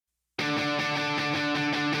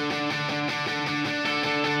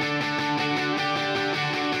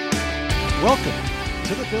Welcome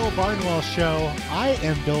to the Bill Barnwell Show. I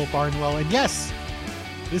am Bill Barnwell, and yes,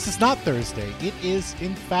 this is not Thursday. It is,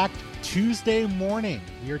 in fact, Tuesday morning.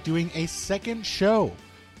 We are doing a second show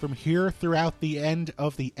from here throughout the end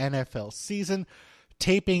of the NFL season,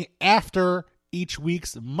 taping after each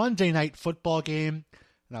week's Monday night football game.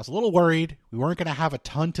 And I was a little worried we weren't going to have a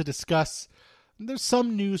ton to discuss. There's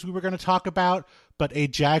some news we were going to talk about, but a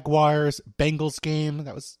Jaguars-Bengals game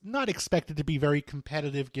that was not expected to be very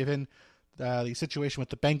competitive given the situation with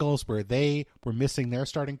the Bengals where they were missing their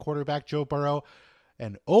starting quarterback, Joe Burrow.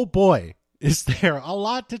 And oh boy, is there a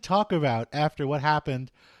lot to talk about after what happened.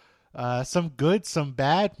 Some good, some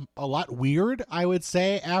bad, a lot weird, I would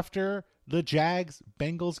say, after the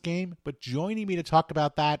Jags-Bengals game. But joining me to talk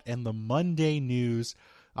about that and the Monday news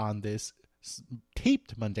on this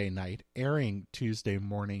taped Monday night, airing Tuesday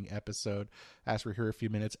morning episode, as we're here a few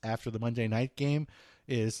minutes after the Monday night game,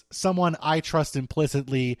 is someone I trust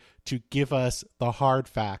implicitly to give us the hard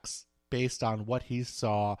facts based on what he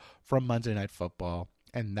saw from Monday Night Football.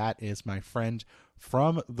 And that is my friend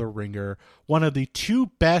from The Ringer, one of the two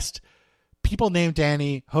best people named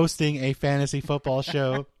Danny hosting a fantasy football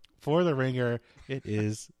show for The Ringer. It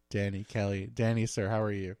is Danny Kelly. Danny, sir, how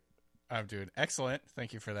are you? I'm doing excellent.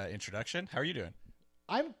 Thank you for that introduction. How are you doing?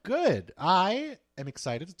 I'm good. I am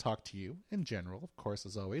excited to talk to you in general, of course,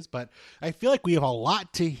 as always, but I feel like we have a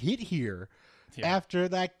lot to hit here after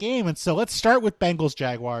that game. And so let's start with Bengals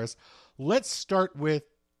Jaguars. Let's start with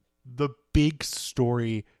the big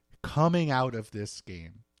story coming out of this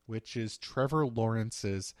game, which is Trevor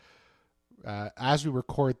Lawrence's, as we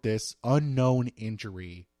record this, unknown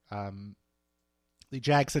injury. The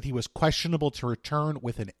Jags said he was questionable to return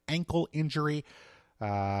with an ankle injury.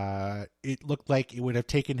 It looked like it would have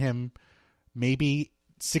taken him maybe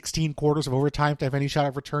 16 quarters of overtime to have any shot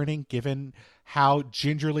of returning, given how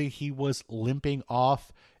gingerly he was limping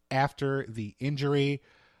off after the injury.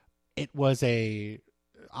 It was a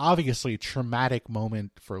obviously traumatic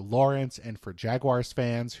moment for Lawrence and for Jaguars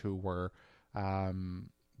fans who were,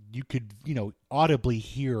 you could, audibly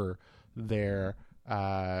hear their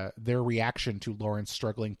reaction to Lawrence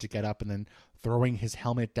struggling to get up and then throwing his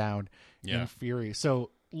helmet down in fury.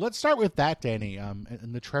 So let's start with that, Danny,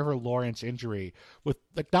 and the Trevor Lawrence injury, with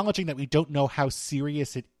acknowledging that we don't know how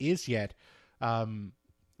serious it is yet.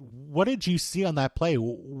 What did you see on that play?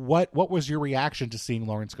 What was your reaction to seeing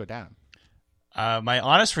Lawrence go down? My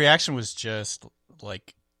honest reaction was just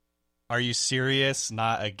like, are you serious?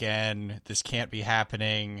 Not again. This can't be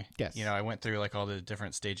happening. Yes. I went through like all the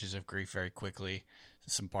different stages of grief very quickly.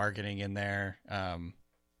 Some bargaining in there,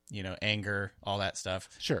 anger, all that stuff.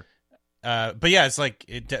 Sure. But yeah, it's like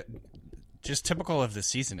just typical of the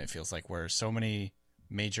season. It feels like where so many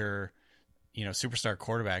major, superstar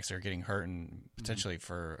quarterbacks are getting hurt and potentially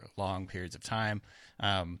for long periods of time.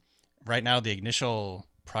 Right now, the initial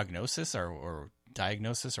prognosis or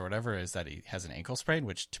diagnosis or whatever is that he has an ankle sprain,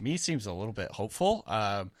 which to me seems a little bit hopeful.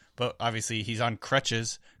 But obviously he's on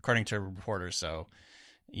crutches according to reporters. So,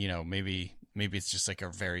 maybe it's just like a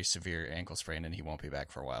very severe ankle sprain and he won't be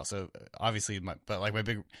back for a while. So obviously my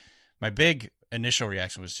big initial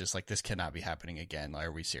reaction was just like, this cannot be happening again.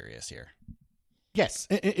 Are we serious here? Yes,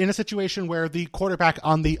 in a situation where the quarterback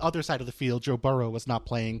on the other side of the field, Joe Burrow, was not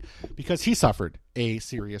playing because he suffered a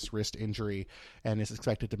serious wrist injury and is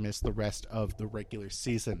expected to miss the rest of the regular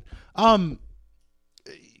season. What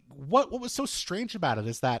was so strange about it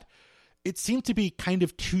is that it seemed to be kind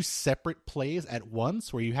of two separate plays at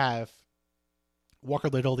once, where you have Walker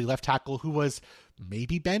Little, the left tackle, who was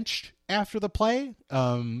maybe benched after the play.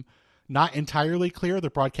 Not entirely clear. The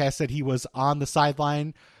broadcast said he was on the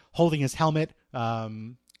sideline holding his helmet.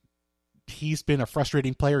 He's been a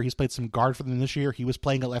frustrating player. He's played some guard for them this year. He was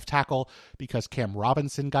playing at left tackle because Cam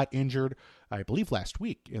Robinson got injured, I believe last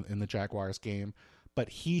week in the Jaguars game. But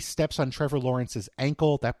he steps on Trevor Lawrence's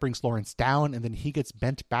ankle. That brings Lawrence down, and then he gets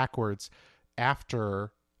bent backwards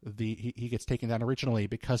after he gets taken down originally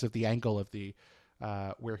because of the angle of the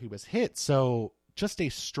where he was hit. So just a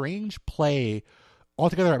strange play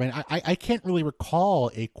altogether. I mean, I can't really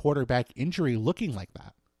recall a quarterback injury looking like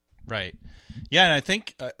that. Right. Yeah, and I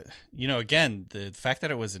think, again, the fact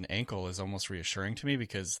that it was an ankle is almost reassuring to me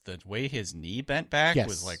because the way his knee bent back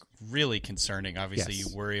was like really concerning. Obviously, you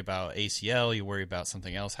worry about ACL, you worry about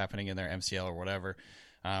something else happening in their MCL or whatever,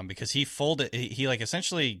 because he folded, he like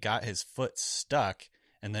essentially got his foot stuck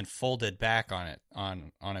and then folded back on it,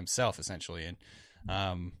 on himself essentially.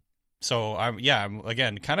 And so I'm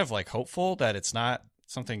again kind of like hopeful that it's not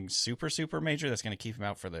something super, super major that's going to keep him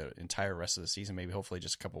out for the entire rest of the season, maybe hopefully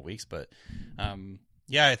just a couple of weeks. But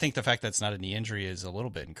I think the fact that it's not a knee injury is a little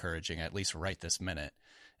bit encouraging, at least right this minute.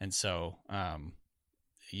 And so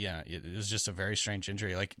yeah, it was just a very strange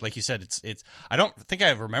injury. Like you said, it's. I don't think I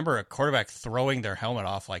remember a quarterback throwing their helmet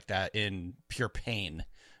off like that in pure pain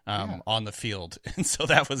on the field, and so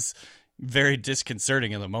that was very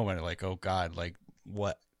disconcerting in the moment. Like, oh God, like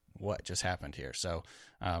what just happened here? So,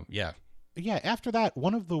 yeah. After that,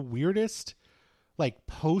 one of the weirdest like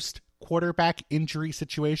post quarterback injury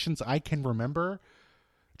situations I can remember.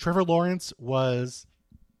 Trevor Lawrence was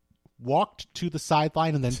walked to the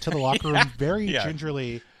sideline and then to the locker room very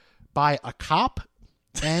gingerly by a cop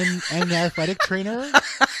and an athletic trainer.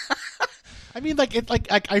 I mean, like it, like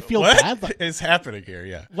I feel what bad. What is happening here?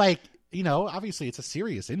 Yeah, like, you know, obviously it's a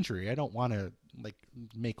serious injury. I don't want to like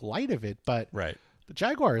make light of it, but right. The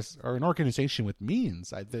Jaguars are an organization with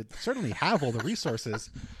means. They certainly have all the resources.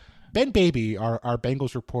 Ben Baby, our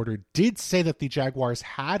Bengals reporter, did say that the Jaguars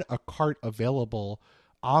had a cart available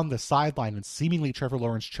on the sideline, and seemingly Trevor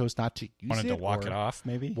Lawrence chose not to use it. Wanted to walk it off,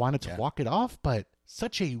 maybe? Wanted to walk it off, but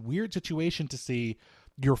such a weird situation to see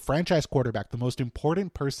your franchise quarterback, the most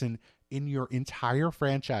important person in your entire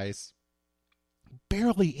franchise,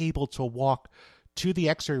 barely able to walk to the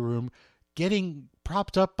x-ray room, getting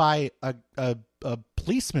propped up by a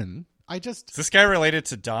policeman. Is this guy related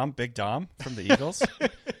to Big Dom from the Eagles?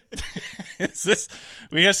 Is this,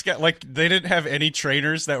 we just got, like, they didn't have any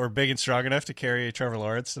trainers that were big and strong enough to carry Trevor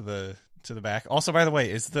Lawrence to the back. Also, by the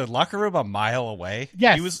way, is the locker room a mile away?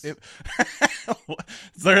 Yes.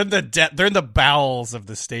 They're in the bowels of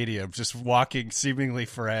the stadium, just walking seemingly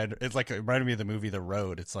forever. It's like, it reminded me of the movie The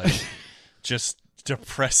Road. It's like just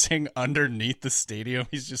depressing underneath the stadium.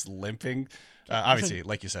 He's just limping. Obviously,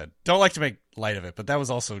 like you said, don't like to make light of it, but that was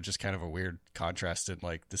also just kind of a weird contrast in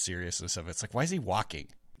like the seriousness of it. It's like, why is he walking?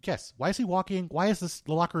 Yes, why is he walking? Why is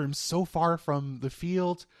the locker room so far from the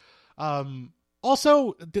field?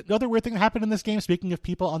 Also, the other weird thing that happened in this game, speaking of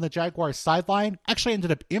people on the Jaguars sideline, actually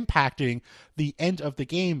ended up impacting the end of the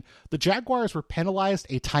game. The Jaguars were penalized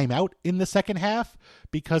a timeout in the second half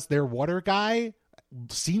because their water guy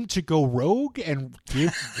seemed to go rogue and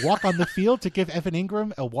walk on the field to give Evan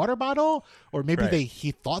Ingram a water bottle, or maybe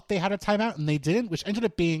he thought they had a timeout and they didn't, which ended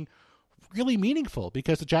up being really meaningful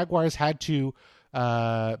because the Jaguars had to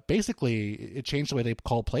basically it changed the way they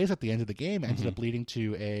called plays at the end of the game, ended up leading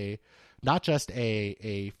to not just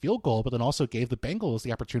a field goal, but then also gave the Bengals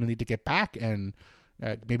the opportunity to get back and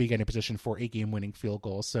maybe get in a position for a game-winning field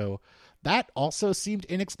goal. So that also seemed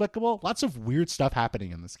inexplicable. Lots of weird stuff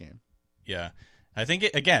happening in this game. Yeah. I think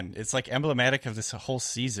it's like emblematic of this whole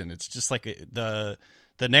season. It's just like the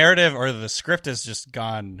narrative or the script has just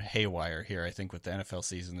gone haywire here, I think, with the NFL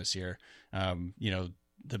season this year. You know,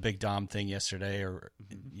 the Big Dom thing yesterday,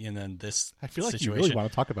 and then this. I feel like situation. You really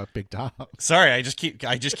want to talk about Big Dom. Sorry, I just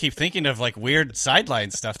keep thinking of like weird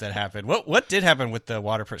sideline stuff that happened. What did happen with the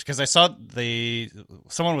water person? Because I saw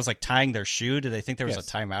someone was like tying their shoe. Did they think there was a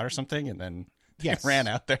timeout or something? And then they ran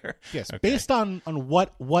out there. Yes, okay. Based on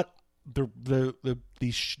what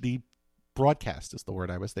the broadcast is the word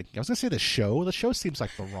I was thinking. I was going to say the show. The show seems like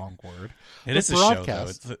the wrong word. It is a show,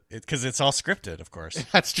 though, because it's all scripted, of course.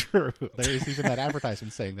 That's true. There is even that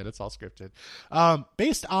advertisement saying that it's all scripted.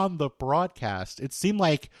 Based on the broadcast, it seemed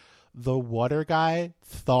like the water guy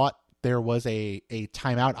thought there was a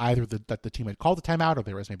timeout, either that the team had called a timeout or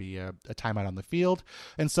there was maybe a timeout on the field.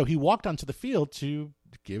 And so he walked onto the field to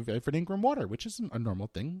give Evan Ingram water, which is a normal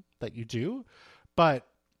thing that you do.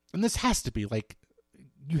 And this has to be like,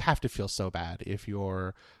 you have to feel so bad if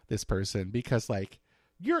you're this person, because like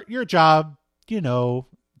your job, you know,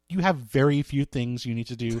 you have very few things you need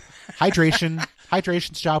to do.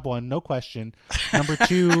 Hydration's job one, no question. Number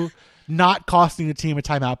two, not costing the team a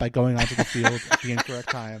timeout by going onto the field at the incorrect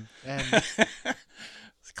time. And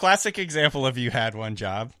classic example of you had one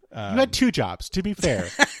job. You had two jobs, to be fair.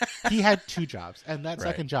 He had two jobs, and that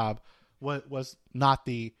second job was not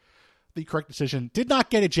the correct decision. Did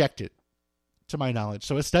not get ejected, to my knowledge.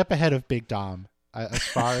 So a step ahead of Big Dom, as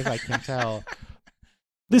far as I can tell.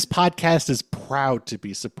 This podcast is proud to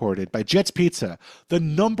be supported by Jets Pizza, the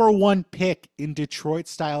 #1 pick in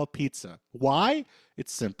Detroit-style pizza. Why?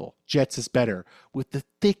 It's simple. Jets is better. With the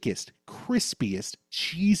thickest, crispiest,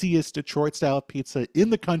 cheesiest Detroit-style pizza in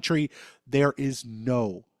the country, there is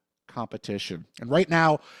no competition. And right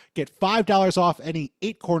now, get $5 off any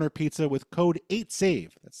 8-corner pizza with code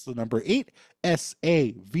 8SAVE. That's the number 8,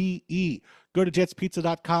 SAVE. Go to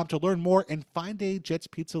jetspizza.com to learn more and find a Jets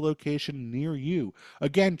Pizza location near you.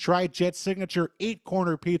 Again, try Jet's signature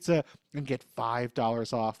 8-corner pizza and get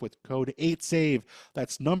 $5 off with code 8SAVE.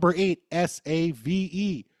 That's number 8,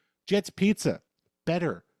 SAVE. Jets Pizza.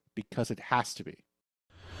 Better because it has to be.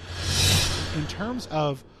 In terms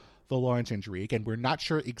of the Lawrence injury, again, we're not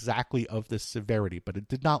sure exactly of the severity, but it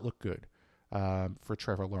did not look good. for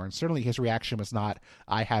Trevor Lawrence. Certainly his reaction was not,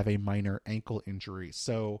 I have a minor ankle injury.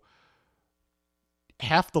 So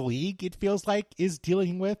half the league, it feels like, is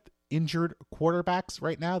dealing with injured quarterbacks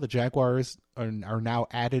right now. The Jaguars are now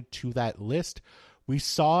added to that list. We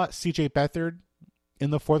saw C.J. Beathard in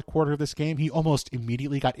the fourth quarter of this game. He almost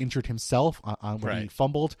immediately got injured himself when he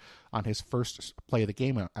fumbled on his first play of the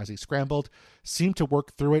game as he scrambled. Seemed to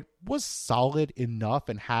work through it, was solid enough,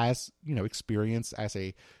 and has, experience as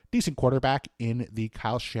a decent quarterback in the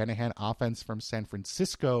Kyle Shanahan offense from San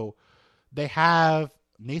Francisco. They have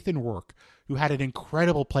Nathan Rourke, who had an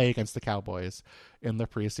incredible play against the Cowboys in the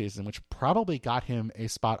preseason, which probably got him a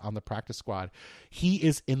spot on the practice squad. He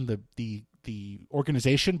is in the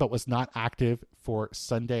organization, but was not active for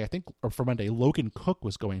Sunday, I think, or for Monday. Logan Cook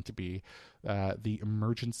was going to be the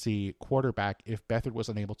emergency quarterback if Beathard was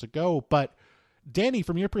unable to go. But Danny,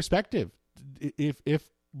 from your perspective, if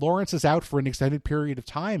Lawrence is out for an extended period of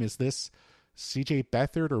time, is this CJ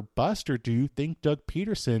Beathard or bust, or do you think Doug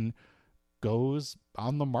Peterson goes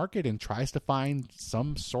on the market and tries to find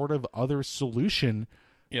some sort of other solution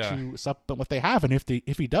to supplement what they have? And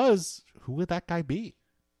if he does, who would that guy be?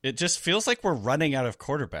 It just feels like we're running out of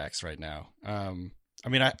quarterbacks right now.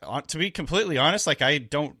 To be completely honest, I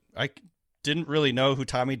didn't really know who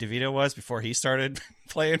Tommy DeVito was before he started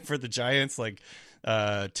playing for the Giants.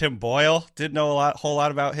 Tim Boyle, didn't know a whole lot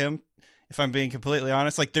about him, if I'm being completely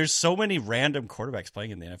honest. There's so many random quarterbacks playing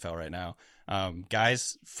in the NFL right now.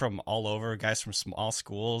 Guys from all over, guys from small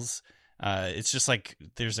schools. It's just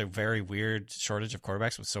there's a very weird shortage of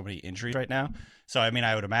quarterbacks with so many injuries right now. So,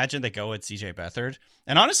 I would imagine they go with CJ Beathard.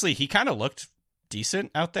 And honestly, he kind of looked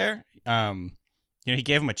decent out there. He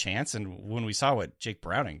gave him a chance. And when we saw what Jake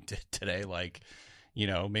Browning did today,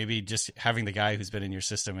 maybe just having the guy who's been in your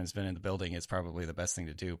system and has been in the building is probably the best thing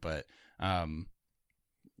to do. But, they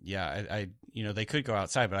could go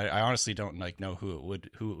outside, but I honestly don't know who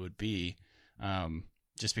it would be.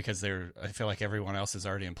 Just because I feel like everyone else is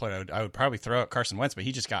already employed. I would probably throw out Carson Wentz, but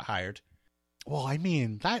he just got hired. Well,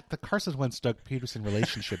 the Carson Wentz Doug Peterson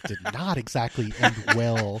relationship did not exactly end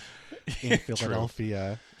well in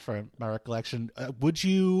Philadelphia, from my recollection. Would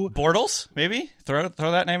you Bortles maybe throw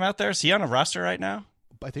that name out there? Is he on a roster right now?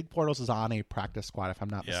 I think Bortles is on a practice squad, if I'm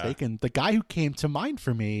not mistaken. The guy who came to mind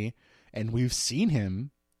for me, and we've seen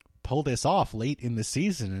him pull this off late in the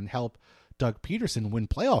season and help Doug Peterson win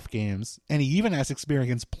playoff games, and he even has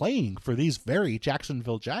experience playing for these very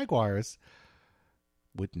Jacksonville Jaguars.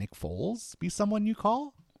 Would Nick Foles be someone you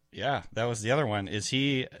call? Yeah, that was the other one. Is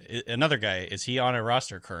he another guy? Is he on a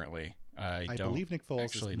roster currently? I believe Nick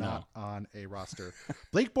Foles is not on a roster.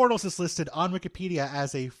 Blake Bortles is listed on Wikipedia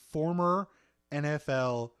as a former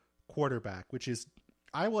NFL quarterback, which is,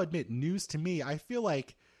 I will admit, news to me. I feel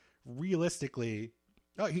like realistically,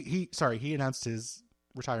 he announced his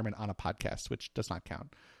retirement on a podcast, which does not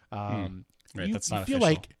count. Right, that's not official.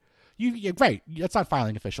 Right, that's not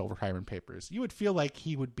filing official retirement papers. You would feel like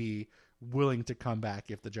he would be willing to come back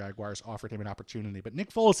if the Jaguars offered him an opportunity. But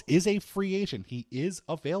Nick Foles is a free agent. He is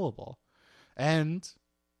available. And,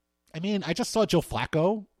 I just saw Joe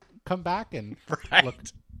Flacco come back and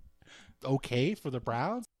looked okay for the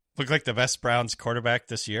Browns. Looked like the best Browns quarterback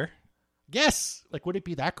this year. Yes. Would it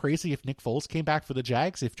be that crazy if Nick Foles came back for the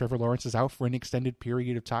Jags if Trevor Lawrence is out for an extended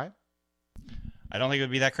period of time? I don't think it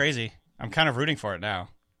would be that crazy. I'm kind of rooting for it now.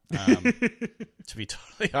 To be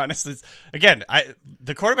totally honest,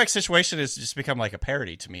 the quarterback situation has just become a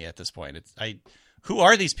parody to me at this point. Who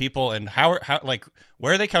are these people, and how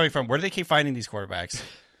where are they coming from? Where do they keep finding these quarterbacks?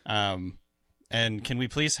 And can we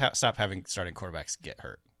please stop having starting quarterbacks get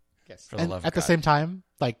hurt? Yes. At the same time,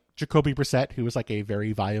 Jacoby Brissett, who was a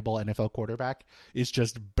very viable NFL quarterback, is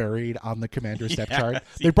just buried on the Commander's depth chart.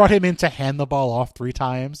 They brought him in to hand the ball off 3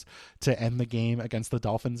 times to end the game against the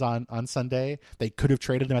Dolphins on Sunday. They could have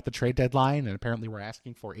traded him at the trade deadline, and apparently were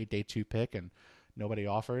asking for a day 2 pick, and nobody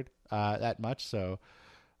offered that much. So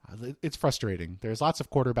it's frustrating. There's lots of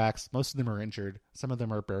quarterbacks. Most of them are injured. Some of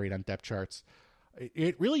them are buried on depth charts.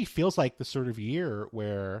 It really feels like the sort of year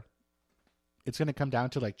where it's going to come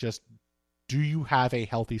down to just, do you have a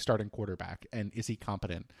healthy starting quarterback, and is he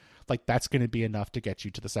competent? That's going to be enough to get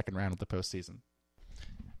you to the second round of the postseason.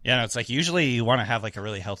 Yeah, no, it's usually you want to have a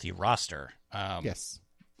really healthy roster. Yes.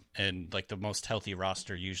 And the most healthy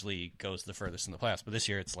roster usually goes the furthest in the playoffs. But this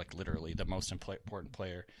year it's literally the most important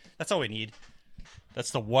player. That's all we need.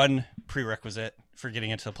 That's the one prerequisite for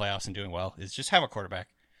getting into the playoffs and doing well, is just have a quarterback.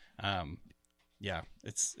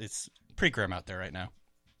 It's pretty grim out there right now.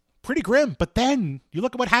 Pretty grim, but then you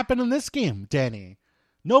look at what happened in this game, Danny.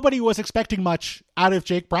 Nobody was expecting much out of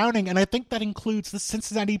Jake Browning, and I think that includes the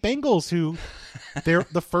Cincinnati Bengals, who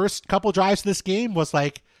the first couple drives of this game was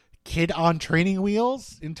kid on training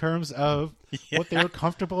wheels in terms of Yeah. what they were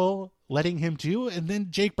comfortable letting him do. And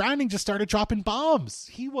then Jake Browning just started dropping bombs.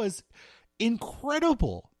 He was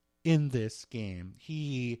incredible in this game.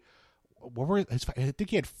 I think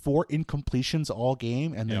he had 4 incompletions all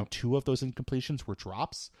game, and then 2 of those incompletions were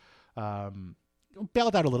drops.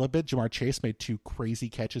 Bailed out a little bit. Jamar Chase made 2 crazy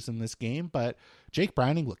catches in this game, but Jake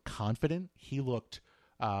Browning looked confident. He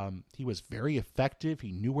was very effective.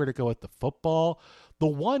 He knew where to go with the football. The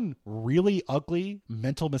one really ugly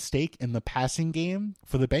mental mistake in the passing game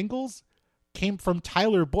for the Bengals came from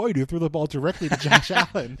Tyler Boyd, who threw the ball directly to Josh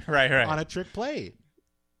Allen right. on a trick play.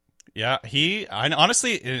 Yeah,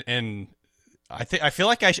 honestly, and I feel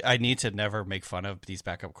like I need to never make fun of these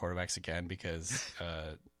backup quarterbacks again, because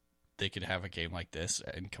they could have a game like this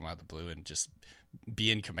and come out of the blue and just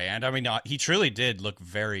be in command. I mean, he truly did look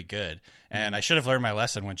very good, and I should have learned my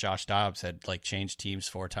lesson when Josh Dobbs had like changed teams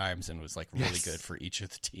 4 times and was like really good for each of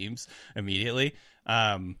the teams immediately.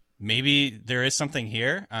 Maybe there is something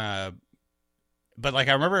here. But like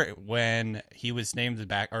I remember when he was named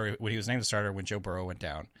when he was named the starter when Joe Burrow went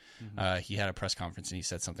down, he had a press conference and he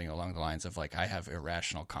said something along the lines of like, "I have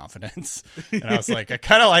irrational confidence," and I was like, I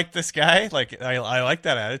kind of like this guy. Like I like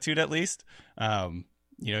that attitude at least.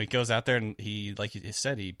 He goes out there and he, like he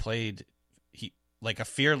said, he played like a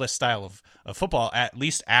fearless style of football, at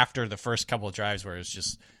least after the first couple of drives where it's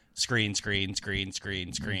just screen.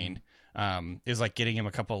 It was like getting him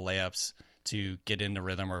a couple of layups to get into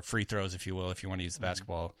rhythm, or free throws, if you will, if you want to use the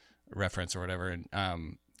basketball reference or whatever,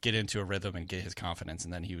 and get into a rhythm and get his confidence.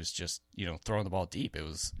 And then he was just, throwing the ball deep. It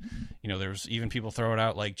was, there was even people throwing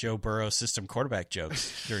out like Joe Burrow system quarterback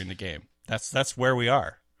jokes during the game. That's where we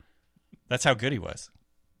are. That's how good he was.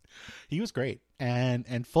 He was great.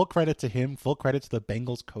 And full credit to him, full credit to the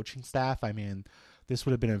Bengals coaching staff. I mean, this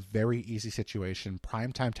would have been a very easy situation.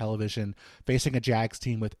 Primetime television, facing a Jags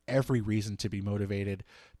team with every reason to be motivated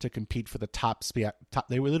to compete for the top.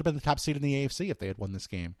 They would have been the top seed in the AFC if they had won this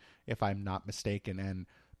game, if I'm not mistaken. And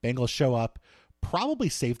Bengals show up, probably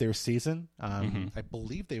save their season. I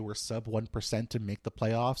believe they were sub 1% to make the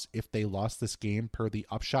playoffs if they lost this game per the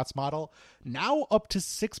Upshots model. Now up to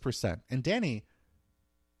 6%. And Danny,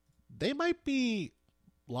 they might be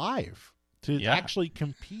live to actually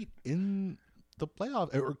compete in the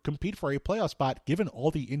playoff, or compete for a playoff spot, given all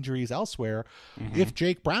the injuries elsewhere, if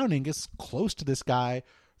Jake Browning is close to this guy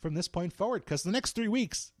from this point forward. Because the next 3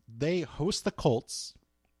 weeks, they host the Colts,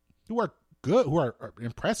 who are good, who are an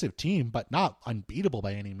impressive team, but not unbeatable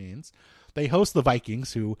by any means. They host the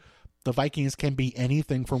Vikings, who the Vikings can be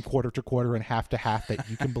anything from quarter to quarter and half to half that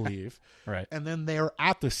you can believe. Right. And then they're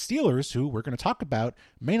at the Steelers, who we're going to talk about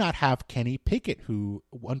may not have Kenny Pickett, who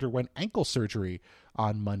underwent ankle surgery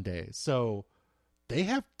on Monday. So they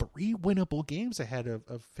have 3 winnable games ahead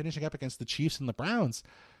of finishing up against the Chiefs and the Browns.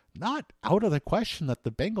 Not out of the question that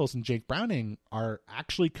the Bengals and Jake Browning are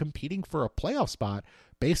actually competing for a playoff spot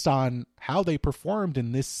based on how they performed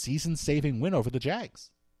in this season-saving win over the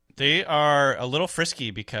Jags. They are a little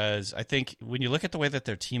frisky because I think when you look at the way that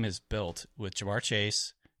their team is built with Jamar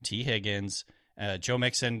Chase, T. Higgins, Joe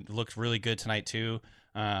Mixon looked really good tonight too.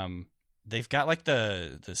 They've got like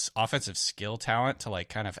this offensive skill talent to like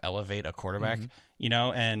kind of elevate a quarterback,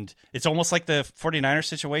 and it's almost like the 49ers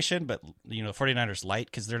situation, but the 49ers light,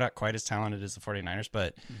 because they're not quite as talented as the 49ers,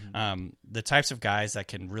 but the types of guys that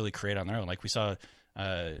can really create on their own. Like we saw,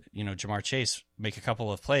 Jamar Chase make a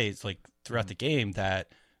couple of plays like throughout the game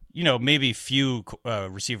that, maybe few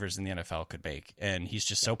receivers in the NFL could make. And he's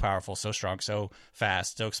just so powerful, so strong, so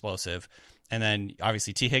fast, so explosive. And then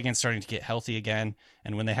obviously T. Higgins starting to get healthy again.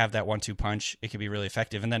 And when they have that 1-2 punch, it can be really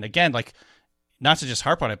effective. And then again, like, not to just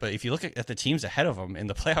harp on it, but if you look at the teams ahead of them in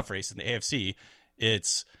the playoff race in the AFC,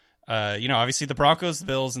 it's, obviously the Broncos, the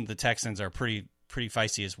Bills, and the Texans are pretty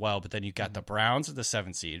feisty as well. But then you've got the Browns at the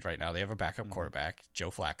 7th seed right now. They have a backup quarterback,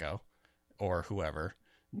 Joe Flacco, or whoever,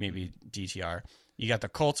 maybe DTR. You got the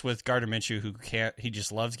Colts with Gardner Minshew, he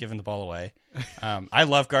just loves giving the ball away. I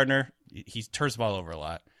love Gardner. He turns the ball over a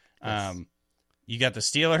lot. Yes. You got the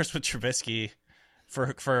Steelers with Trubisky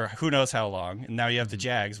for who knows how long. And now you have the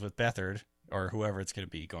Jags with Beathard, or whoever it's going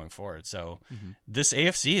to be going forward. So this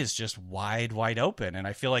AFC is just wide open. And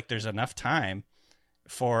I feel like there's enough time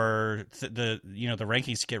for the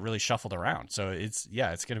rankings to get really shuffled around. So it's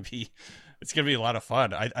going to be a lot of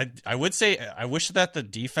fun. I would say I wish that the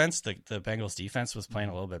defense, the Bengals defense, was playing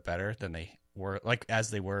a little bit better than they were, like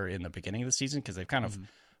as they were in the beginning of the season, because they've kind of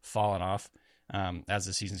fallen off as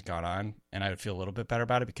the season's gone on. And I would feel a little bit better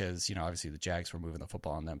about it because obviously the Jags were moving the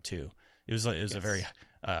football on them too. It was a very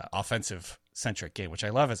offensive centric game, which I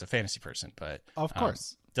love as a fantasy person, but of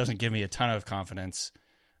course doesn't give me a ton of confidence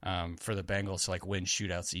for the Bengals to like win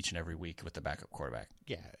shootouts each and every week with the backup quarterback.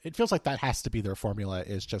 Yeah, it feels like that has to be their formula,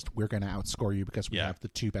 is just we're going to outscore you because we have the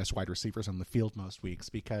two best wide receivers on the field most weeks,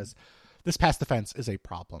 because this pass defense is a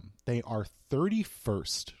problem. They are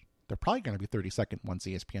 31st. They're probably going to be 32nd once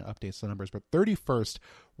ESPN updates the numbers, but 31st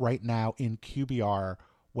right now in QBR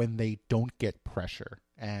when they don't get pressure.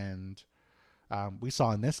 And we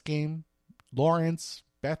saw in this game, Lawrence,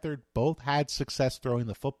 Beathard both had success throwing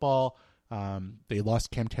the football. They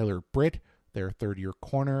lost Cam Taylor-Britt, their third-year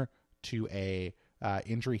corner, to a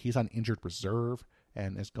injury. He's on injured reserve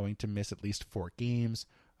and is going to miss at least 4 games.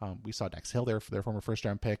 We saw Dax Hill, their former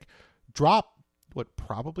first-round pick, drop what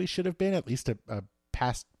probably should have been at least a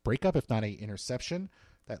pass breakup, if not an interception,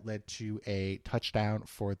 that led to a touchdown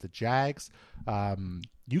for the Jags.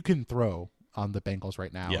 You can throw on the Bengals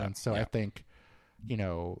right now. And so I think,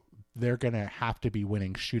 they're going to have to be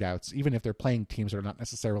winning shootouts, even if they're playing teams that are not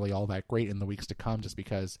necessarily all that great in the weeks to come, just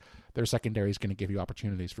because their secondary is going to give you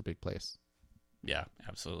opportunities for big plays. Yeah,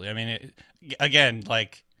 absolutely. I mean,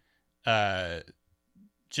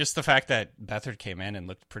 just the fact that Beathard came in and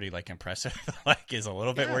looked pretty impressive, is a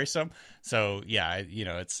little bit worrisome. So yeah,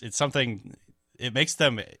 it's something. It makes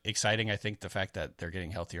them exciting. I think the fact that they're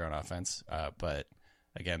getting healthier on offense. But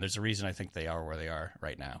again, there's a reason I think they are where they are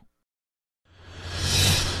right now.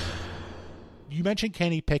 You mentioned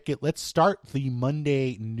Kenny Pickett. Let's start the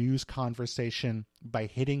Monday news conversation by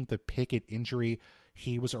hitting the Pickett injury.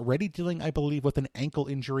 He was already dealing, I believe, with an ankle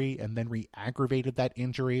injury and then re-aggravated that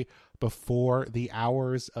injury before the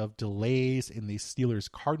hours of delays in the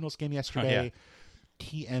Steelers-Cardinals game yesterday.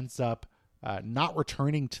 He ends up not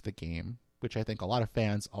returning to the game, which I think a lot of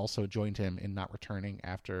fans also joined him in not returning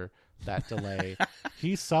after that delay.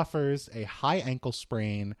 He suffers a high ankle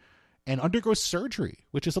sprain and undergoes surgery,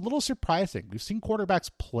 which is a little surprising. We've seen quarterbacks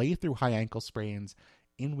play through high ankle sprains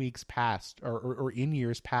in weeks past or in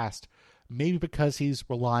years past, maybe because he's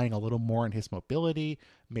relying a little more on his mobility,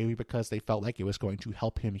 maybe because they felt like it was going to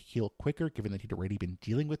help him heal quicker, given that he'd already been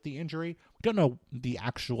dealing with the injury. We don't know the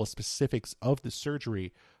actual specifics of the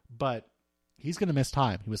surgery, but he's going to miss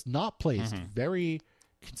time. He was not placed, very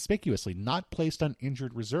conspicuously, not placed on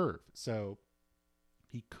injured reserve. So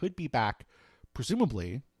he could be back,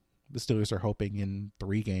 presumably. The Steelers are hoping in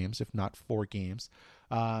 3 games, if not 4 games.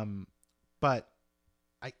 But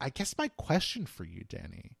I guess my question for you,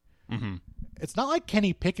 Danny, it's not like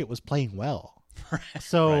Kenny Pickett was playing well.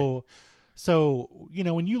 So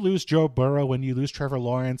when you lose Joe Burrow, when you lose Trevor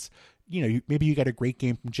Lawrence, maybe you get a great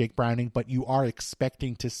game from Jake Browning, but you are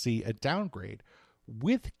expecting to see a downgrade.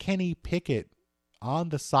 With Kenny Pickett on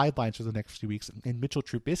the sidelines for the next few weeks and Mitchell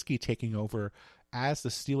Trubisky taking over as the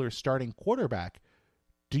Steelers' starting quarterback,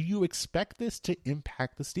 do you expect this to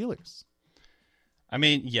impact the Steelers? I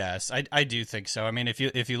mean, yes, I do think so. I mean, if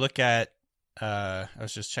you look at, I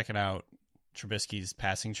was just checking out Trubisky's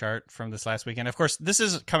passing chart from this last weekend. Of course, this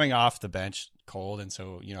is coming off the bench cold, and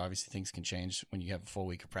so obviously things can change when you have a full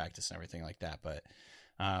week of practice and everything like that. But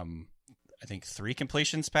I think 3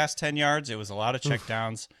 completions past 10 yards. It was a lot of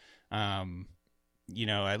checkdowns.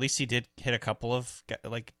 At least he did hit a couple of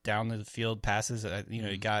down the field passes.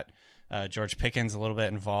 He got George Pickens a little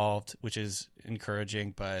bit involved, which is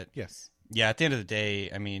encouraging. But yeah, at the end of the day,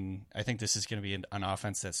 I mean, I think this is going to be an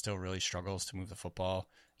offense that still really struggles to move the football.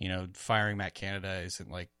 Firing Matt Canada isn't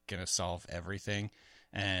going to solve everything.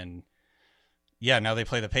 And yeah, now they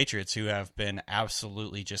play the Patriots, who have been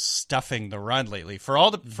absolutely just stuffing the run lately. For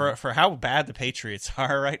all the for how bad the Patriots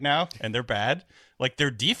are right now, and they're bad.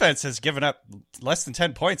 Their defense has given up less than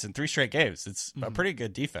 10 points in 3 straight games. It's a pretty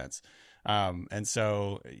good defense. And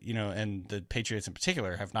so, and the Patriots in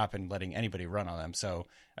particular have not been letting anybody run on them. So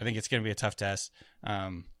I think it's going to be a tough test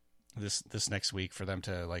this next week for them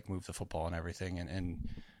to move the football and everything. And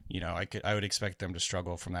I would expect them to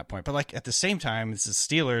struggle from that point. But at the same time, it's the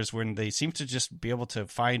Steelers, when they seem to just be able to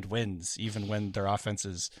find wins, even when their offense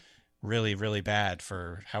is really, really bad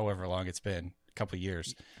for however long it's been, a couple of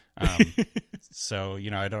years. So,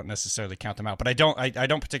 I don't necessarily count them out, but I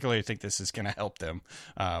don't particularly think this is going to help them.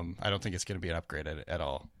 I don't think it's going to be an upgrade at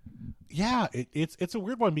all. Yeah, it's a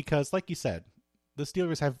weird one because, like you said, the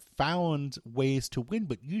Steelers have found ways to win,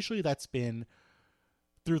 but usually that's been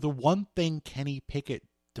through the one thing Kenny Pickett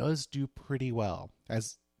does do pretty well,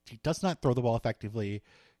 as he does not throw the ball effectively.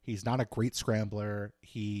 He's not a great scrambler.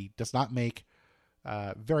 He does not make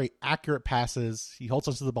very accurate passes. He holds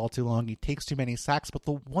onto the ball too long. He takes too many sacks. But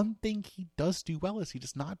the one thing he does do well is he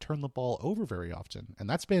does not turn the ball over very often. And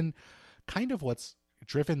that's been kind of what's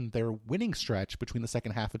driven their winning stretch between the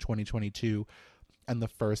second half of 2022 and the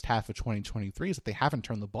first half of 2023, is that they haven't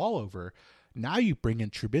turned the ball over. Now you bring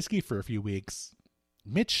in Trubisky for a few weeks,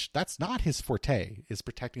 Mitch, that's not his forte, is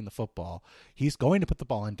protecting the football. He's going to put the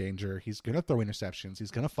ball in danger. He's going to throw interceptions.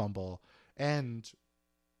 He's going to fumble. And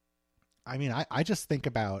I mean, I just think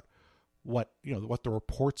about what the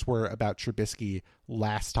reports were about Trubisky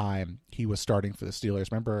last time he was starting for the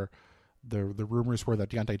Steelers. Remember, the rumors were that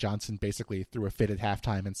Deontay Johnson basically threw a fit at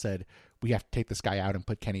halftime and said, we have to take this guy out and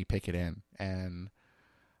put Kenny Pickett in. And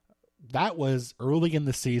that was early in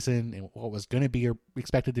the season, and what was going to be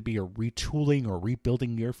expected to be a retooling or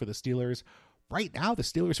rebuilding year for the Steelers. Right now, the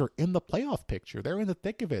Steelers are in the playoff picture. They're in the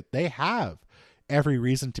thick of it. They have every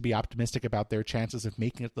reason to be optimistic about their chances of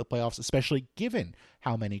making it to the playoffs, especially given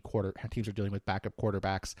how many teams are dealing with backup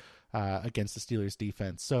quarterbacks against the Steelers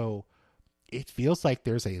defense. So it feels like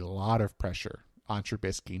there's a lot of pressure on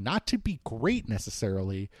Trubisky, not to be great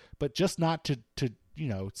necessarily, but just not to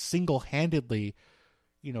single-handedly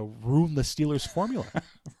ruin the Steelers formula.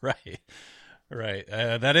 Right.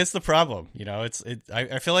 That is the problem.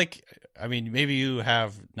 I feel like, I mean, maybe you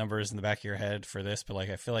have numbers in the back of your head for this, but like,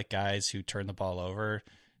 I feel like guys who turn the ball over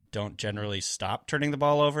don't generally stop turning the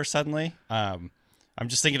ball over suddenly. I'm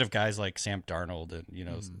just thinking of guys like Sam Darnold, and,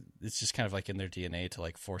 it's just kind of like in their DNA to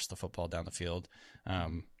like force the football down the field,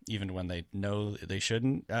 even when they know they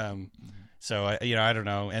shouldn't. So I don't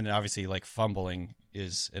know. And obviously like fumbling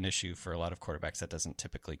is an issue for a lot of quarterbacks that doesn't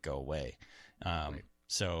typically go away. Right.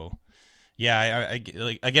 So yeah, I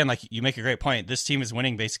like, again, like you make a great point. This team is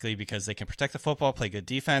winning basically because they can protect the football, play good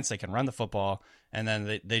defense, they can run the football, and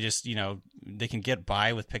then they just, they can get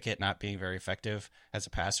by with Pickett not being very effective as a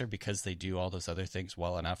passer because they do all those other things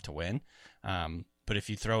well enough to win. But if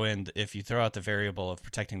you throw out the variable of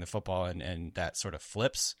protecting the football and that sort of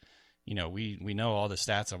flips, we know all the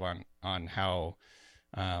stats on how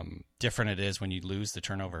different it is when you lose the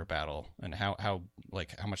turnover battle and how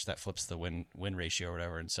much that flips the win ratio or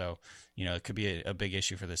whatever. And so, it could be a big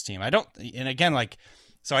issue for this team.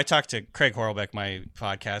 So I talked to Craig Horlbeck, my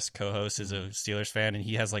podcast co-host, is a Steelers fan, and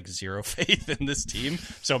he has like zero faith in this team.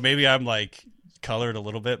 So maybe I'm like colored a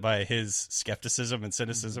little bit by his skepticism and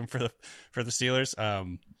cynicism for the Steelers.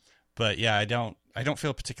 But yeah, I don't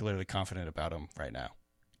feel particularly confident about them right now.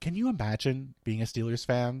 Can you imagine being a Steelers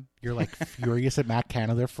fan? You're like furious at Matt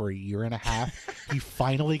Canada for a year and a half. He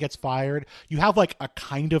finally gets fired. You have like a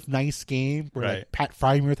kind of nice game where like Pat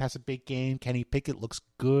Frymuth has a big game. Kenny Pickett looks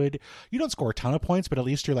good. You don't score a ton of points, but at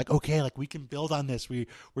least you're like, okay, like we can build on this. We're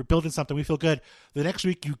building something. We feel good. The next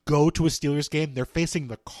week you go to a Steelers game. They're facing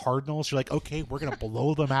the Cardinals. You're like, okay, we're going to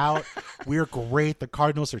blow them out. We're great. The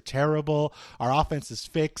Cardinals are terrible. Our offense is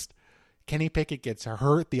fixed. Kenny Pickett gets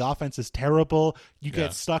hurt. The offense is terrible. You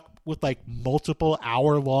get stuck with like multiple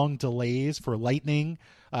hour-long delays for lightning.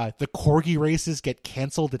 The corgi races get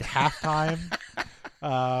canceled at halftime.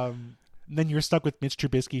 Then you're stuck with Mitch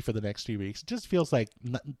Trubisky for the next few weeks. It just feels like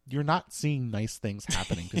you're not seeing nice things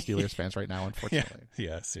happening to Steelers fans right now, unfortunately.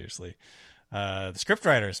 Yeah, seriously. The script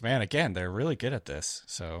writers, man, again, they're really good at this.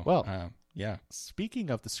 So, well, yeah. Speaking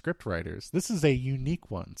of the script writers, this is a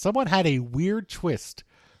unique one. Someone had a weird twist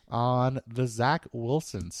on the Zach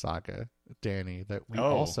Wilson saga, Danny, that we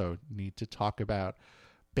also need to talk about.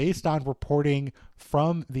 Based on reporting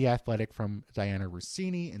from The Athletic, from Diana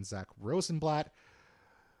Rossini and Zach Rosenblatt,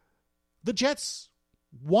 the Jets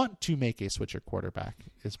want to make a switcher quarterback,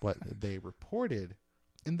 is what they reported.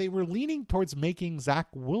 And they were leaning towards making Zach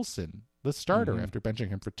Wilson the starter after benching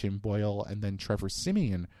him for Tim Boyle and then Trevor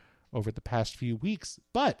Siemian over the past few weeks.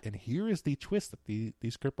 But, and here is the twist that the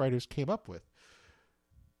scriptwriters came up with,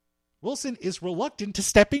 Wilson is reluctant to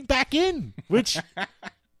stepping back in, which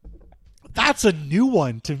that's a new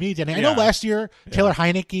one to me, Danny. I know last year Taylor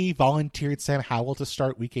Heineke volunteered Sam Howell to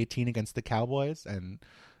start Week 18 against the Cowboys and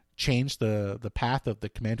changed the path of the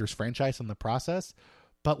Commanders franchise in the process.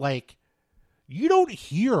 But like, you don't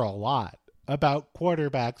hear a lot about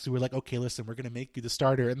quarterbacks who are like, okay, listen, we're going to make you the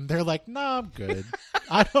starter. And they're like, no, I'm good.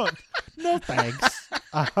 No thanks.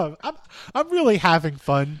 I'm really having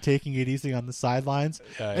fun taking it easy on the sidelines.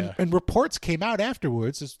 And reports came out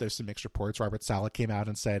afterwards. There's some mixed reports. Robert Saleh came out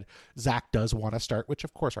and said Zach does want to start, which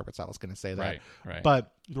of course Robert Saleh's going to say that. Right.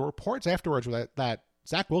 But the reports afterwards were that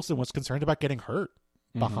Zach Wilson was concerned about getting hurt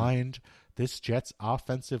behind this Jets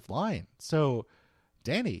offensive line. So,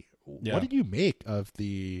 Danny, what did you make of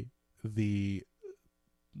the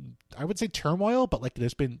I would say turmoil, but like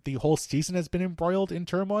there's been the whole season has been embroiled in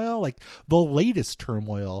turmoil, like the latest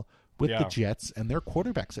turmoil with the Jets and their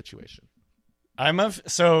quarterback situation?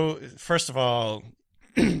 So first of all,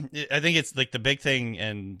 I think it's like the big thing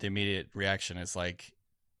and the immediate reaction is like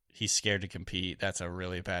he's scared to compete. That's a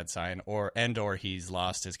really bad sign, or he's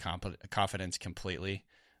lost his confidence completely.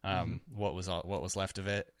 What was left of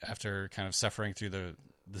it after kind of suffering through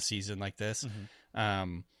the season like this.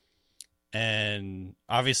 Mm-hmm. And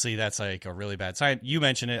obviously that's like a really bad sign. You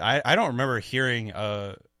mentioned it. I don't remember hearing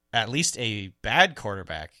at least a bad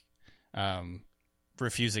quarterback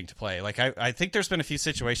refusing to play. Like I think there's been a few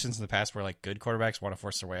situations in the past where like good quarterbacks want to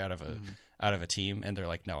force their way out of a team, and they're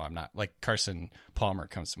like, no, I'm not. Like Carson Palmer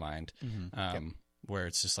comes to mind, where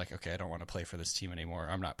it's just like, okay, I don't want to play for this team anymore.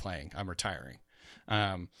 I'm not playing. I'm retiring.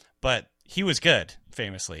 But he was good,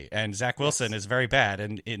 famously, and Zach Wilson is very bad.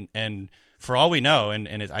 And for all we know,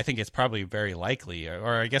 I think it's probably very likely,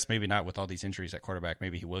 or I guess maybe not with all these injuries at quarterback,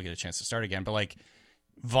 maybe he will get a chance to start again. But like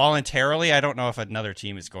voluntarily, I don't know if another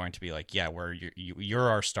team is going to be like, yeah, you're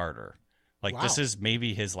our starter. Like this is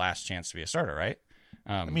maybe his last chance to be a starter, right?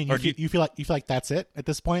 I mean, you feel like that's it at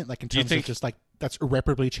this point, like in terms of just like that's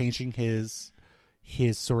irreparably changing his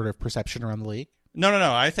sort of perception around the league. No.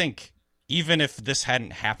 I think even if this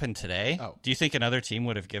hadn't happened today, do you think another team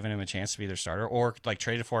would have given him a chance to be their starter, or like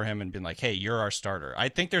traded for him and been like, hey, you're our starter? I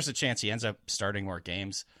think there's a chance he ends up starting more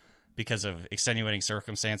games because of extenuating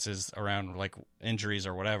circumstances around like injuries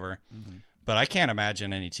or whatever. Mm-hmm. But I can't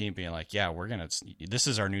imagine any team being like, yeah, this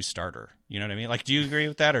is our new starter. You know what I mean? Like, do you agree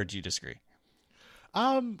with that or do you disagree?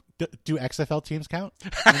 Do XFL teams count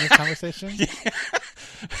in this conversation?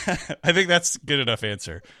 I think that's good enough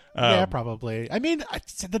answer. Yeah, probably. I mean,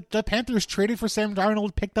 the Panthers traded for Sam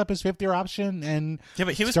Darnold, picked up his fifth-year option, and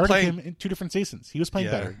but he was started playing him in 2 different seasons. He was playing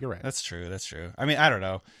better. You're right. That's true. I mean, I don't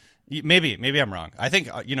know. Maybe I'm wrong. I think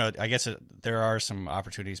I guess there are some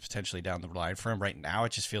opportunities potentially down the line for him. Right now,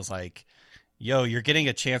 it just feels like, you're getting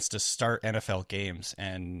a chance to start NFL games,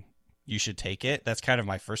 and you should take it. That's kind of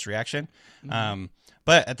my first reaction. Mm-hmm.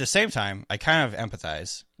 But at the same time, I kind of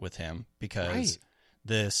empathize with him because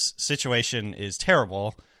this situation is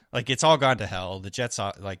terrible. Like, it's all gone to hell. The Jets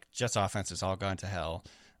offense has all gone to hell.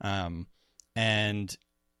 And,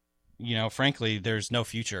 frankly, there's no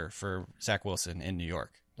future for Zach Wilson in New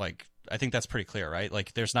York. Like, I think that's pretty clear, right?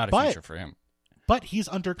 Like, there's not a future for him. But he's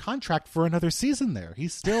under contract for another season there.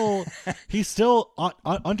 He's still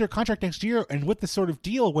under contract next year, and with this sort of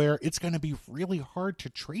deal where it's going to be really hard to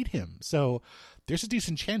trade him. So there's a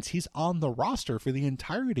decent chance he's on the roster for the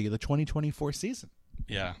entirety of the 2024 season.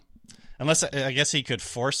 Yeah. Unless, I guess he could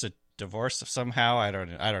force a divorce somehow. I don't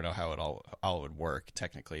know how it all would work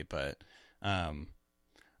technically, but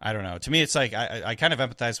I don't know. To me, it's like I kind of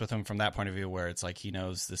empathize with him from that point of view, where it's like he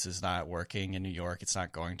knows this is not working in New York. It's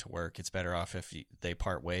not going to work. It's better off if they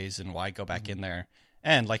part ways, and why go back in there?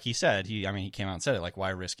 And like he said, he came out and said it, like, why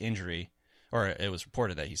risk injury? Or it was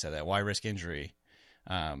reported that he said that. Why risk injury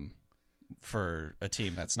for a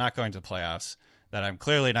team that's not going to the playoffs, that I'm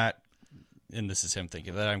clearly not, and this is him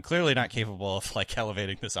thinking, that I'm clearly not capable of like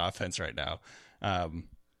elevating this offense right now.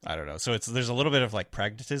 I don't know. So there's a little bit of like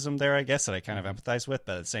pragmatism there, I guess, that I kind of empathize with,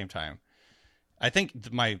 but at the same time, I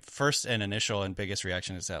think my first and initial and biggest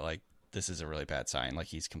reaction is that like this is a really bad sign. Like,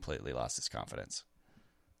 he's completely lost his confidence.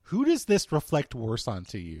 Who does this reflect worse on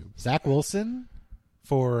to you? Zach Wilson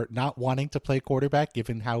for not wanting to play quarterback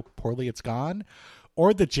given how poorly it's gone,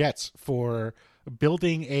 or the Jets for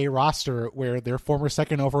building a roster where their former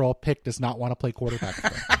second overall pick does not want to play quarterback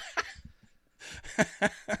for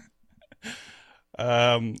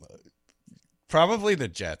Probably the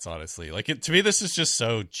Jets, honestly. Like, to me, this is just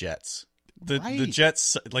so Jets. The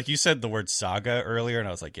Jets, like you said the word saga earlier, and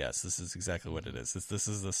I was like, yes, this is exactly what it is. This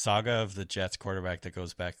is the saga of the Jets quarterback that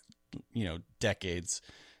goes back, decades,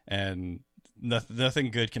 and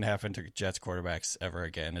nothing good can happen to Jets quarterbacks ever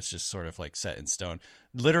again. It's just sort of like set in stone.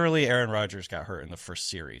 Literally, Aaron Rodgers got hurt in the first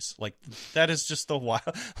series. Like, that is just the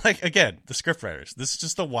wild. Like, again, the scriptwriters. This is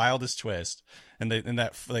just the wildest twist, and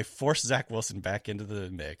they forced Zach Wilson back into the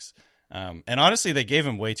mix. And honestly, they gave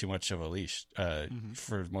him way too much of a leash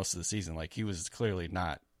for most of the season. Like, he was clearly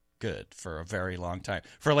not good for a very long time,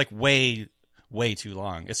 for like way, way too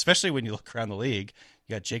long. Especially when you look around the league,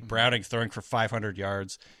 you got Jake Browning throwing for 500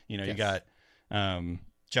 yards. You got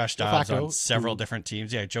Josh Dobbs on several different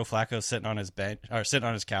teams. Yeah, Joe Flacco sitting on his bench or sitting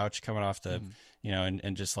on his couch, coming off the,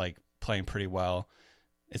 and just like playing pretty well.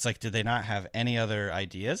 It's like, did they not have any other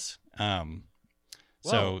ideas?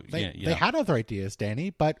 They had other ideas, Danny,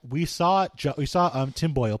 but we saw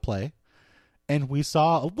Tim Boyle play, and we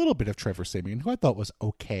saw a little bit of Trevor Siemian, who I thought was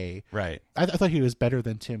okay. Right. I thought he was better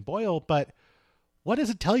than Tim Boyle, but what does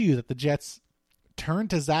it tell you that the Jets turned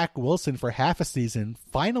to Zach Wilson for half a season,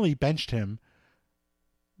 finally benched him,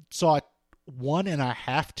 saw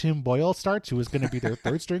 1.5 Tim Boyle starts, who was going to be their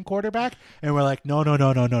third string quarterback, and we're like, no,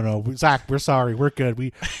 Zach, we're sorry, we're good,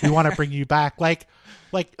 we want to bring you back. Like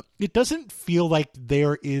it doesn't feel like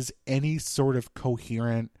there is any sort of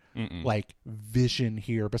coherent like vision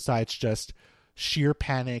here besides just sheer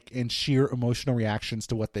panic and sheer emotional reactions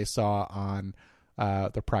to what they saw on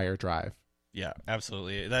the prior drive. Yeah,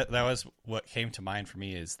 absolutely. That was what came to mind for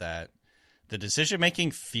me, is that the decision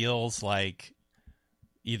making feels like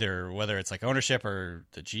either whether it's like ownership or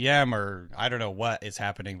the GM or I don't know what is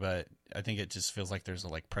happening, but I think it just feels like there's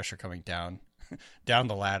like pressure coming down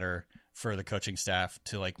the ladder for the coaching staff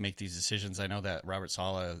to like make these decisions. I know that Robert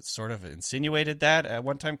Saleh sort of insinuated that at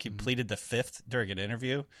one time. He pleaded the fifth during an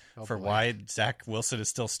interview for why Zach Wilson is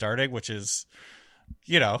still starting, which is,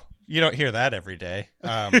 you don't hear that every day.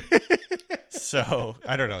 So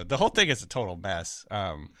I don't know. The whole thing is a total mess.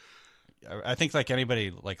 I think like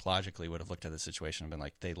anybody like logically would have looked at the situation and been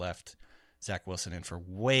like, they left Zach Wilson in for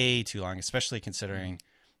way too long, especially considering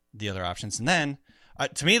the other options. And then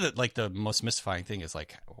to me, that like the most mystifying thing is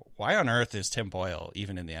like, why on earth is Tim Boyle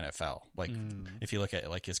even in the NFL? Like if you look at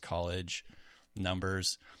like his college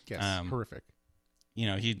numbers, yes, horrific.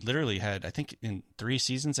 He literally had, I think in 3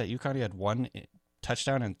 seasons at UConn, he had 1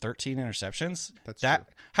 touchdown and 13 interceptions. That's true.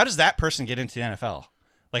 How does that person get into the NFL?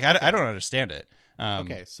 Like, I don't understand it.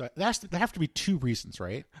 Okay, so there have to be 2 reasons,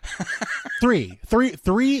 right? three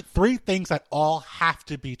things that all have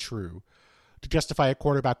to be true to justify a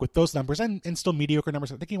quarterback with those numbers and still mediocre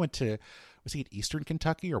numbers. I think he went to, was he at Eastern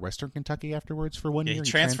Kentucky or Western Kentucky afterwards for 1 year? He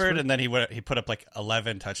transferred and then he put up like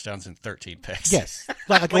 11 touchdowns and 13 picks. Yes,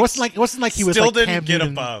 like, it wasn't like he was still like didn't get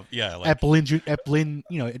above. Yeah, like, at Blinn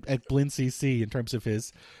CC in terms of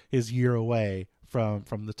his year away from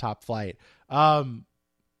the top flight.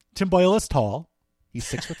 Tim Boyle is tall. He's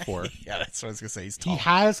 6'4". Yeah, that's what I was gonna say. He's tall. He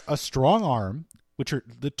has a strong arm, which are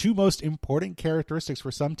the 2 most important characteristics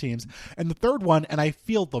for some teams. And the third one, and I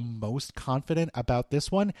feel the most confident about this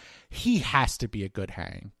one, he has to be a good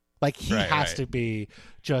hang. Like he has to be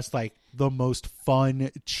just like the most fun,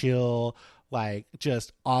 chill, like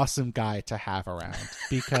just awesome guy to have around.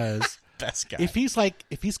 Because best guy. If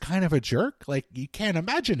he's kind of a jerk, like you can't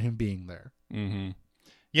imagine him being there. Mm-hmm.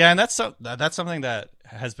 Yeah, and that's something that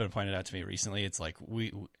has been pointed out to me recently. It's like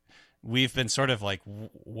we've been sort of like,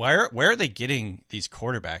 where are they getting these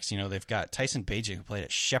quarterbacks? They've got Tyson Bagent, who played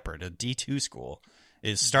at Shepherd, a D2 school,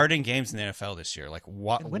 is starting games in the NFL this year. Like,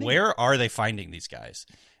 where are they finding these guys?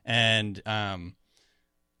 And then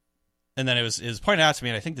it was pointed out to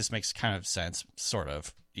me, and I think this makes kind of sense, sort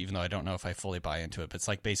of, even though I don't know if I fully buy into it. But it's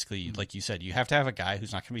like basically, like you said, you have to have a guy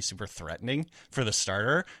who's not going to be super threatening for the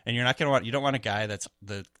starter, and you don't want a guy that's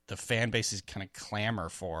the fan base is kind of clamor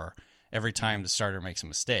for every time the starter makes a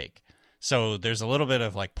mistake. So there's a little bit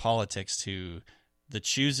of like politics to the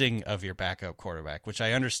choosing of your backup quarterback, which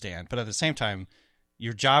I understand, but at the same time,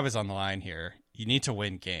 your job is on the line here. You need to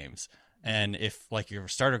win games, and if like your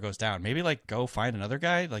starter goes down, maybe like go find another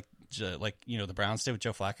guy, like the Browns did with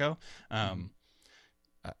Joe Flacco.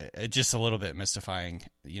 It's just a little bit mystifying,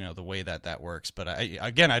 the way that works. But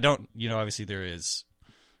I don't, obviously there is,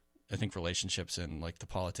 I think, relationships and like the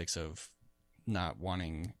politics of not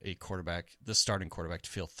wanting the starting quarterback to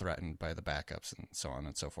feel threatened by the backups and so on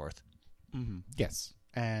and so forth. Mm-hmm. Yes.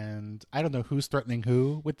 And I don't know who's threatening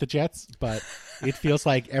who with the Jets, but it feels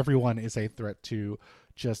like everyone is a threat to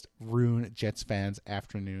just ruin Jets fans'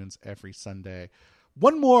 afternoons every Sunday.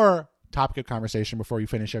 One more topic of conversation before we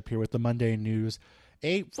finish up here with the Monday news.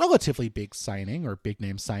 A relatively big signing or big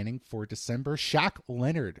name signing for December. Shaq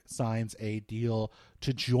Leonard signs a deal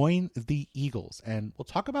to join the Eagles. And we'll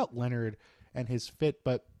talk about Leonard and his fit,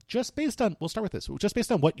 but we'll start with this. Just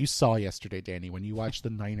based on what you saw yesterday, Danny, when you watched the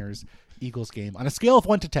Niners-Eagles game, on a scale of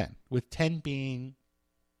 1 to 10, with 10 being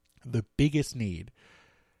the biggest need,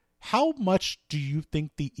 how much do you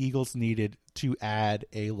think the Eagles needed to add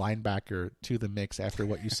a linebacker to the mix after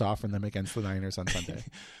what you saw from them against the Niners on Sunday?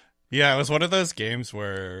 Yeah, it was one of those games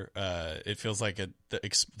where it feels like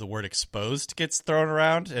the word exposed gets thrown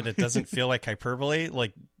around, and it doesn't feel like hyperbole.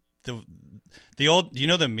 Like the old,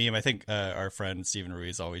 the meme, I think our friend Stephen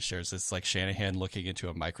Ruiz always shares this, like Shanahan looking into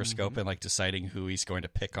a microscope and like deciding who he's going to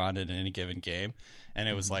pick on in any given game. And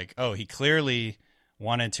it was like, oh, he clearly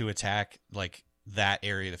wanted to attack like that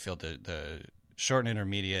area of the field, the short and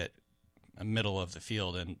intermediate middle of the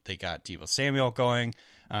field. And they got Deebo Samuel going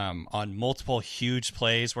on multiple huge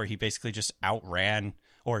plays where he basically just outran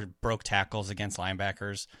or broke tackles against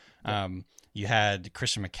linebackers. You had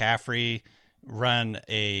Christian McCaffrey run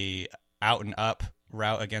a out and up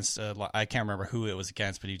route against I can't remember who it was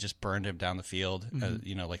against, but he just burned him down the field.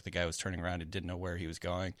 Like the guy was turning around and didn't know where he was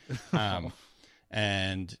going.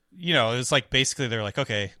 And it was like basically they're like,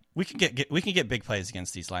 okay, we can get big plays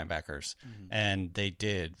against these linebackers, and they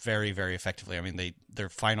did very, very effectively. I mean, their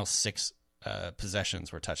final 6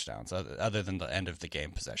 possessions were touchdowns, other than the end of the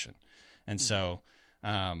game possession, and so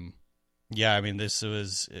Yeah, I mean, this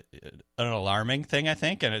was an alarming thing, I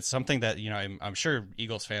think, and it's something that, I'm sure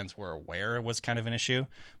Eagles fans were aware it was kind of an issue,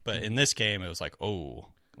 but in this game, it was like, oh,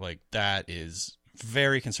 like that is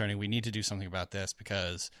very concerning. We need to do something about this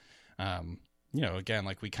because, again,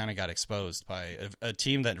 like we kind of got exposed by a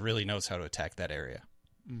team that really knows how to attack that area.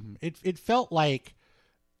 Mm-hmm. It felt like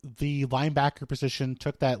the linebacker position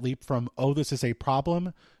took that leap from, oh, this is a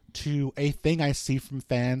problem, to a thing I see from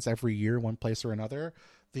fans every year, one place or another.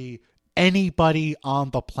 Anybody on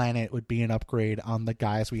the planet would be an upgrade on the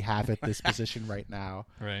guys we have at this position right now.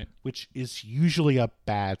 Right. Which is usually a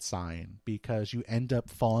bad sign because you end up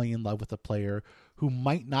falling in love with a player who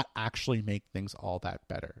might not actually make things all that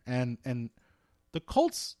better. And the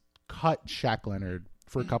Colts cut Shaq Leonard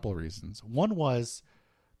for a couple of reasons. One was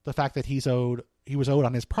the fact that he was owed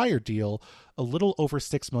on his prior deal a little over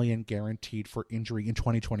 $6 million guaranteed for injury in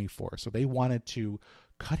 2024. So they wanted to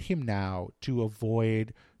cut him now to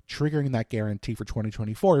avoid triggering that guarantee for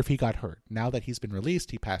 2024 if he got hurt. Now that he's been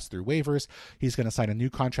released, he passed through waivers, he's going to sign a new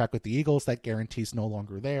contract with the Eagles. That guarantee's no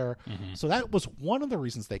longer there. Mm-hmm. So that was one of the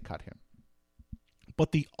reasons they cut him.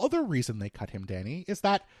 But the other reason they cut him, Danny, is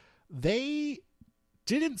that they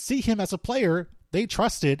didn't see him as a player they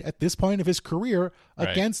trusted at this point of his career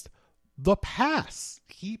against the pass.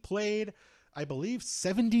 He played, I believe,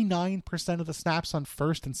 79% of the snaps on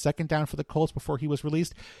first and second down for the Colts before he was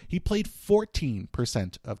released. He played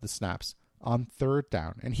 14% of the snaps on third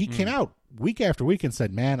down. And he came out week after week and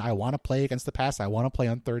said, man, I want to play against the pass. I want to play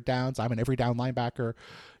on third downs. I'm an every down linebacker.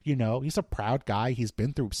 He's a proud guy. He's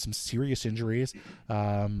been through some serious injuries.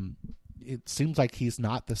 It seems like he's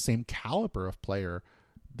not the same caliber of player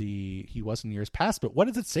he was in years past. But what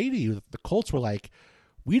does it say to you that the Colts were like,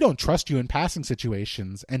 we don't trust you in passing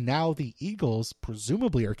situations, and now the Eagles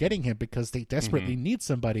presumably are getting him because they desperately need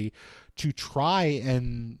somebody to try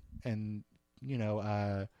and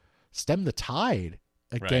stem the tide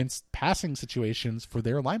against passing situations for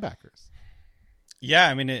their linebackers. Yeah,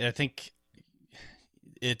 I mean, I think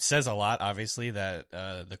it says a lot, obviously, that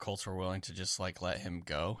the Colts were willing to just like let him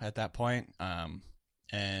go at that point.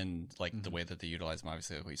 And like the way that they utilize him,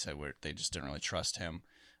 obviously, like we said, where they just didn't really trust him.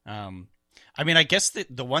 I mean, I guess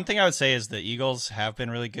the one thing I would say is the Eagles have been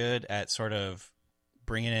really good at sort of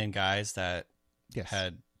bringing in guys that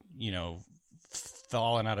had,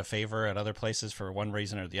 fallen out of favor at other places for one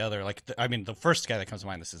reason or the other. Like, the first guy that comes to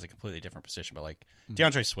mind, this is a completely different position, but like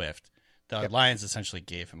DeAndre Swift, the Lions essentially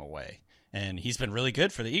gave him away. And he's been really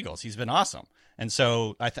good for the Eagles. He's been awesome. And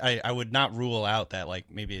so I would not rule out that like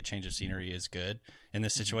maybe a change of scenery is good in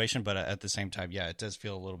this situation. But at the same time, it does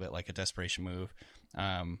feel a little bit like a desperation move.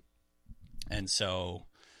 And so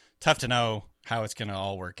tough to know how it's going to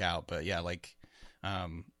all work out. But it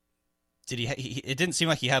didn't seem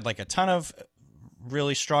like he had like a ton of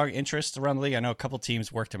really strong interest around the league. I know a couple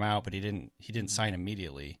teams worked him out, but he didn't sign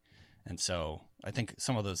immediately. And so I think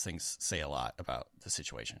some of those things say a lot about the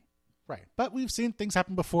situation. Right. But we've seen things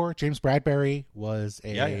happen before. James Bradbury was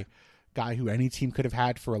a guy who any team could have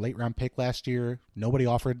had for a late round pick last year. Nobody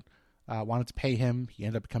wanted to pay him. He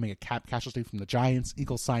ended up becoming a cap casualty from the Giants.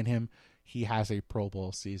 Eagles signed him. He has a Pro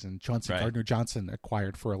Bowl season. Gardner-Johnson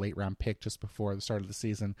acquired for a late round pick just before the start of the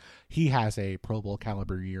season. He has a Pro Bowl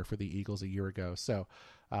caliber year for the Eagles a year ago. So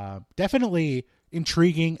definitely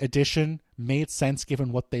intriguing addition. Made sense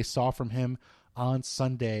given what they saw from him on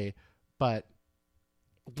Sunday. But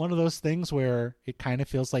one of those things where it kind of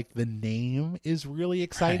feels like the name is really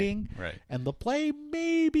exciting. Right. And the play,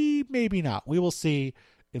 maybe not. We will see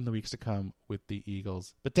in the weeks to come with the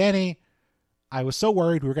Eagles. But Danny, I was so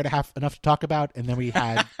worried we were going to have enough to talk about, and then we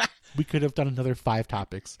could have done another 5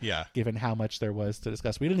 topics. Yeah. Given how much there was to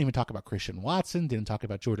discuss. We didn't even talk about Christian Watson, didn't talk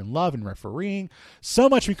about Jordan Love and refereeing. So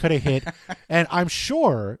much we could have hit, and I'm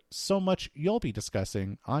sure so much you'll be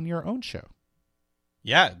discussing on your own show.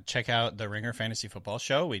 Yeah, check out the Ringer Fantasy Football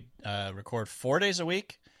Show. We record 4 days a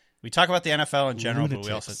week. We talk about the NFL in general, but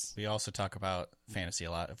we also talk about fantasy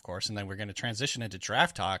a lot, of course. And then we're going to transition into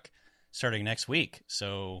draft talk starting next week.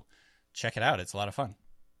 So check it out. It's a lot of fun.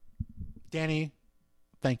 Danny,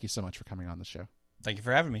 thank you so much for coming on the show. Thank you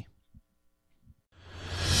for having me.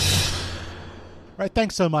 All right,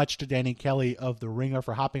 thanks so much to Danny Kelly of The Ringer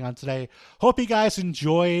for hopping on today. Hope you guys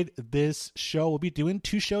enjoyed this show. We'll be doing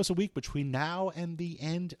 2 shows a week between now and the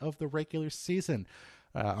end of the regular season.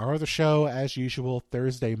 Our other show, as usual,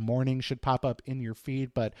 Thursday morning should pop up in your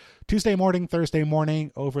feed, but Tuesday morning, Thursday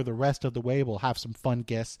morning, over the rest of the way, we'll have some fun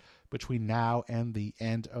guests between now and the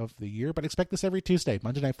end of the year. But expect this every Tuesday,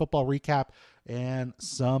 Monday Night Football recap and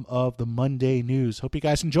some of the Monday news. Hope you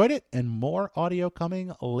guys enjoyed it, and more audio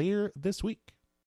coming later this week.